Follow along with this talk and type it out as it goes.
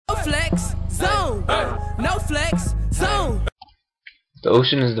flex zone. No flex zone. The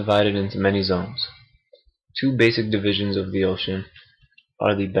ocean is divided into many zones. Two basic divisions of the ocean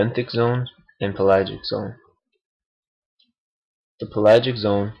are the benthic zone and pelagic zone. The pelagic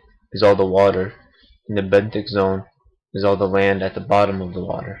zone is all the water, and the benthic zone is all the land at the bottom of the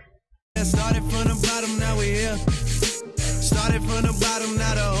water. Started from the bottom, now we're here. Started from the bottom,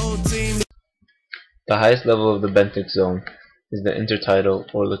 now the whole team. The highest level of the benthic zone is the intertidal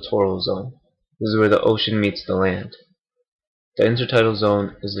or littoral zone. This is where the ocean meets the land. The intertidal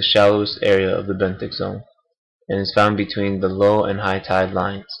zone is the shallowest area of the benthic zone and is found between the low and high tide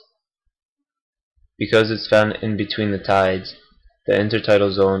lines. Because it's found in between the tides, the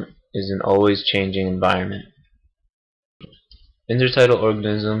intertidal zone is an always changing environment. Intertidal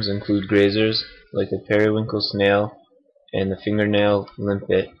organisms include grazers like the periwinkle snail and the fingernail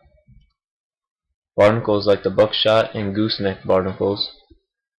limpet, barnacles like the buckshot and gooseneck barnacles,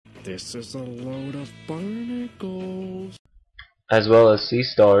 This is a load of barnacles. as well as sea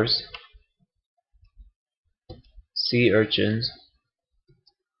stars, sea urchins,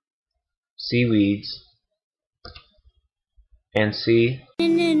 seaweeds, and sea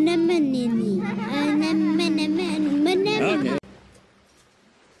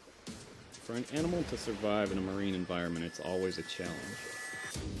For an animal to survive in a marine environment, it's always a challenge.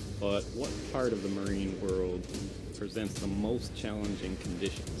 But what part of the marine world presents the most challenging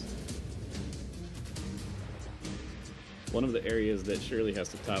conditions? One of the areas that surely has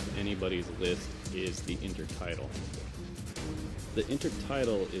to top anybody's list is the intertidal. The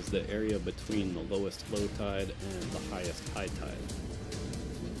intertidal is the area between the lowest low tide and the highest high tide.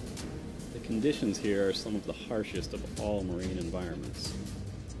 The conditions here are some of the harshest of all marine environments.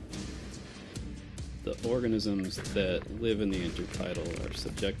 The organisms that live in the intertidal are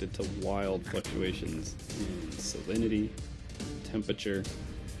subjected to wild fluctuations in salinity, temperature,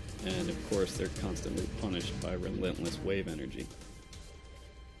 and of course they're constantly punished by relentless wave energy.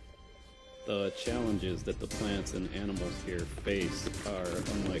 The challenges that the plants and animals here face are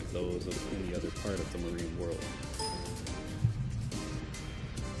unlike those of any other part of the marine world.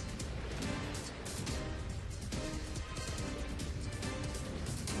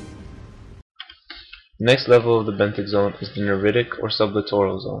 The next level of the benthic zone is the neritic or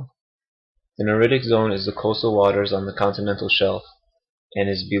sublittoral zone. The neritic zone is the coastal waters on the continental shelf and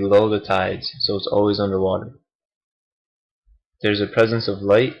is below the tides, so it's always underwater. There is a presence of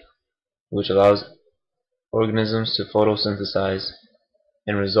light, which allows organisms to photosynthesize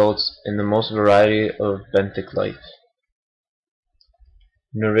and results in the most variety of benthic life.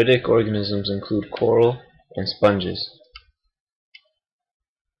 Neritic organisms include coral and sponges.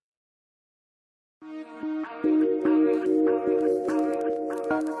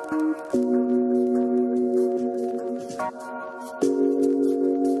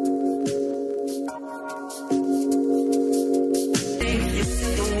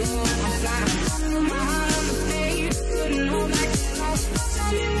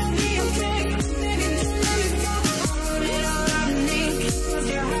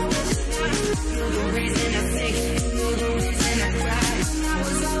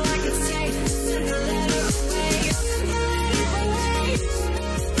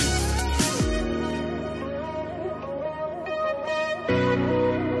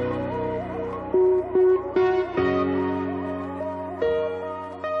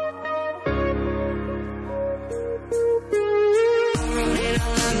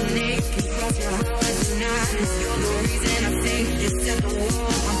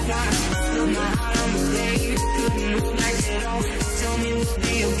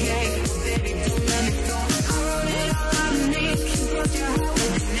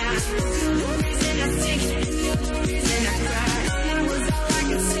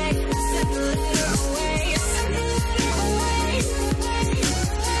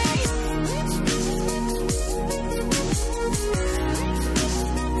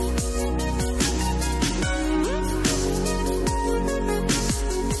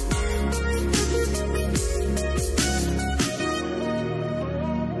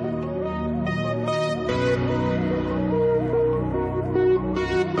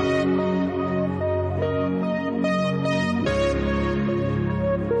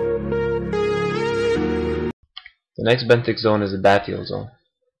 The next benthic zone is the bathyal zone.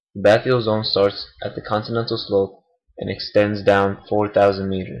 The bathyal zone starts at the continental slope and extends down 4,000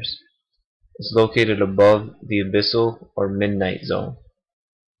 meters. It's located above the abyssal or midnight zone.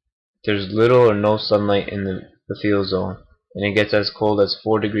 There's little or no sunlight in the bathyal zone, and it gets as cold as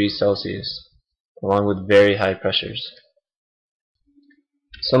 4 degrees Celsius, along with very high pressures.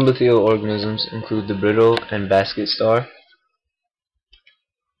 Some bathyal organisms include the brittle and basket star,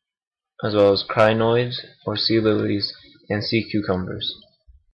 as well as crinoids or sea lilies and sea cucumbers.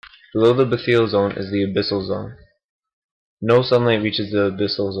 Below the bathyal zone is the abyssal zone. No sunlight reaches the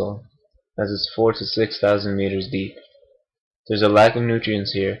abyssal zone, as it's 4,000 to 6,000 meters deep. There's a lack of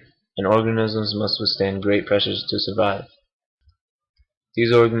nutrients here, and organisms must withstand great pressures to survive.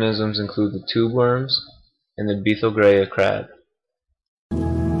 These organisms include the tube worms and the Bethylgrea crab.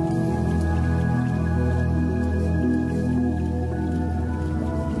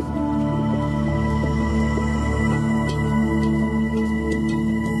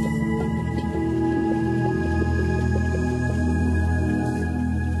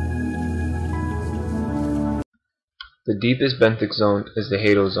 The deepest benthic zone is the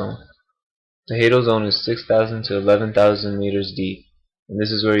Hadal zone. The Hadal zone is 6,000 to 11,000 meters deep, and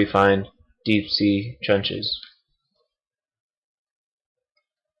this is where you find deep sea trenches.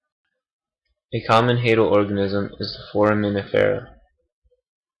 A common hadal organism is the Foraminifera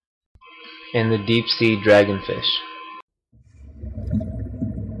and the deep sea dragonfish.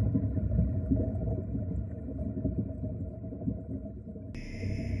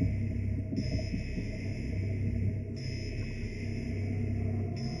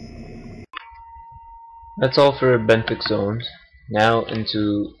 That's all for benthic zones. Now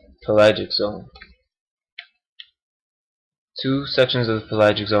into pelagic zone. Two sections of the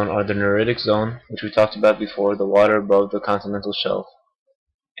pelagic zone are the neritic zone, which we talked about before, the water above the continental shelf,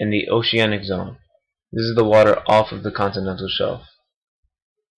 and the oceanic zone. This is the water off of the continental shelf.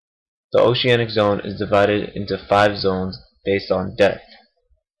 The oceanic zone is divided into 5 zones based on depth.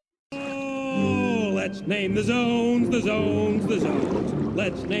 Oh, let's name the zones, the zones, the zones.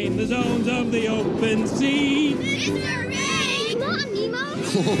 Let's name the zones of the open sea. Hooray! Come on, Nemo.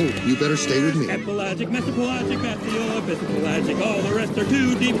 Oh, you better stay with me. Epipelagic, mesopelagic, bathyal, abyssopelagic. All the rest are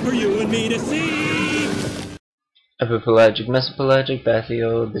too deep for you and me to see. Epipelagic, mesopelagic,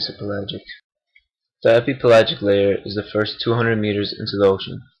 bathyal, abyssopelagic. The epipelagic layer is the first 200 meters into the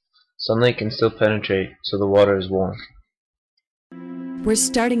ocean. Sunlight can still penetrate, so the water is warm. We're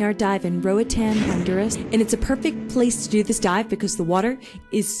starting our dive in Roatan, Honduras, and it's a perfect place to do this dive because the water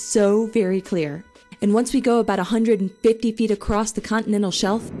is so very clear. And once we go about 150 feet across the continental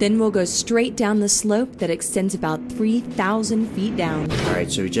shelf, then we'll go straight down the slope that extends about 3,000 feet down.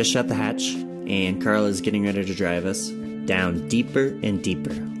 Alright, so we just shut the hatch, and Carl is getting ready to drive us down deeper and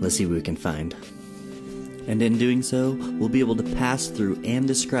deeper. Let's see what we can find. And in doing so, we'll be able to pass through and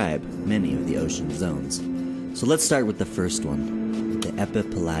describe many of the ocean zones. So let's start with the first one, the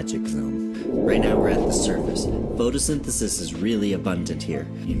epipelagic zone. Right now we're at the surface. Photosynthesis is really abundant here.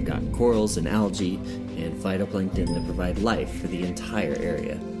 You've got corals and algae and phytoplankton that provide life for the entire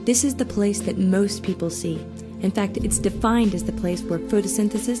area. This is the place that most people see. In fact, it's defined as the place where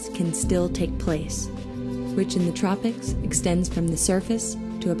photosynthesis can still take place, which in the tropics extends from the surface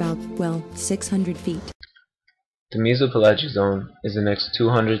to about, well, 600 feet. The mesopelagic zone is the next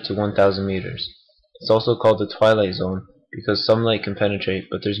 200 to 1,000 meters. It's also called the twilight zone because sunlight can penetrate,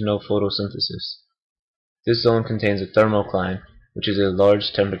 but there's no photosynthesis. This zone contains a thermocline, which is a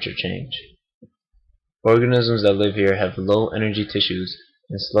large temperature change. Organisms that live here have low energy tissues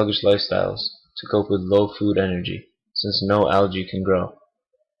and sluggish lifestyles to cope with low food energy, since no algae can grow.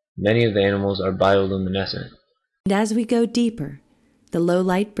 Many of the animals are bioluminescent. And as we go deeper, the low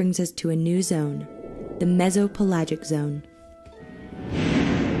light brings us to a new zone, the mesopelagic zone.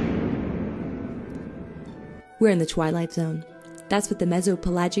 We're in the twilight zone. That's what the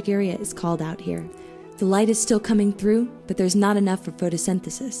mesopelagic area is called out here. The light is still coming through, but there's not enough for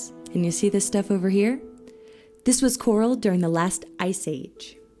photosynthesis. And you see this stuff over here? This was coral during the last ice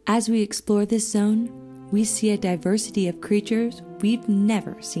age. As we explore this zone, we see a diversity of creatures we've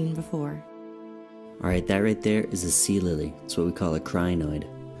never seen before. Alright, that right there is a sea lily. It's what we call a crinoid.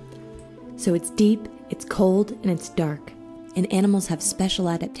 So it's deep, it's cold, and it's dark. And animals have special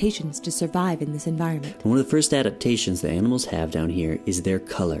adaptations to survive in this environment. One of the first adaptations that animals have down here is their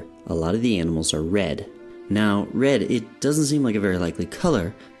color. A lot of the animals are red. Now, red, it doesn't seem like a very likely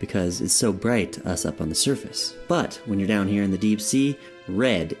color because it's so bright to us up on the surface. But when you're down here in the deep sea,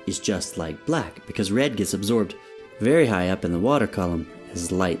 red is just like black because red gets absorbed very high up in the water column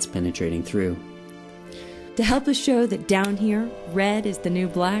as light's penetrating through. To help us show that down here, red is the new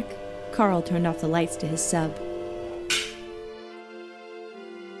black, Carl turned off the lights to his sub.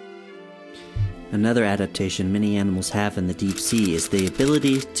 Another adaptation many animals have in the deep sea is the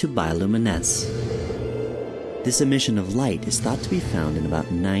ability to bioluminesce. This emission of light is thought to be found in about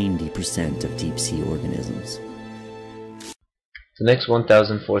 90% of deep sea organisms. The next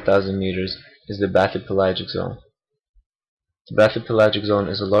 1,000 to 4,000 meters is the bathypelagic zone. The bathypelagic zone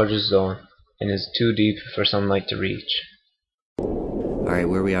is the largest zone and is too deep for sunlight to reach. Alright,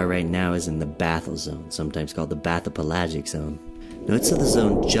 where we are right now is in the Bathal Zone, sometimes called the Bathopelagic Zone. Now it's the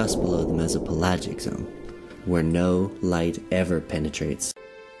zone just below the Mesopelagic Zone, where no light ever penetrates.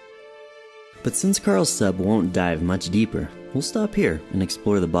 But since Carl's sub won't dive much deeper, we'll stop here and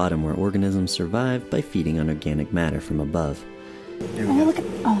explore the bottom where organisms survive by feeding on organic matter from above. Look at,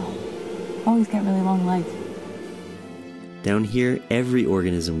 oh, he's got really long legs. Down here, every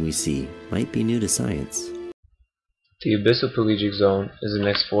organism we see might be new to science. The abyssopelagic zone is the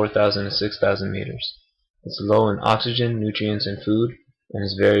next 4,000 to 6,000 meters. It's low in oxygen, nutrients, and food, and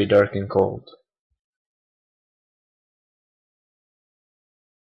is very dark and cold.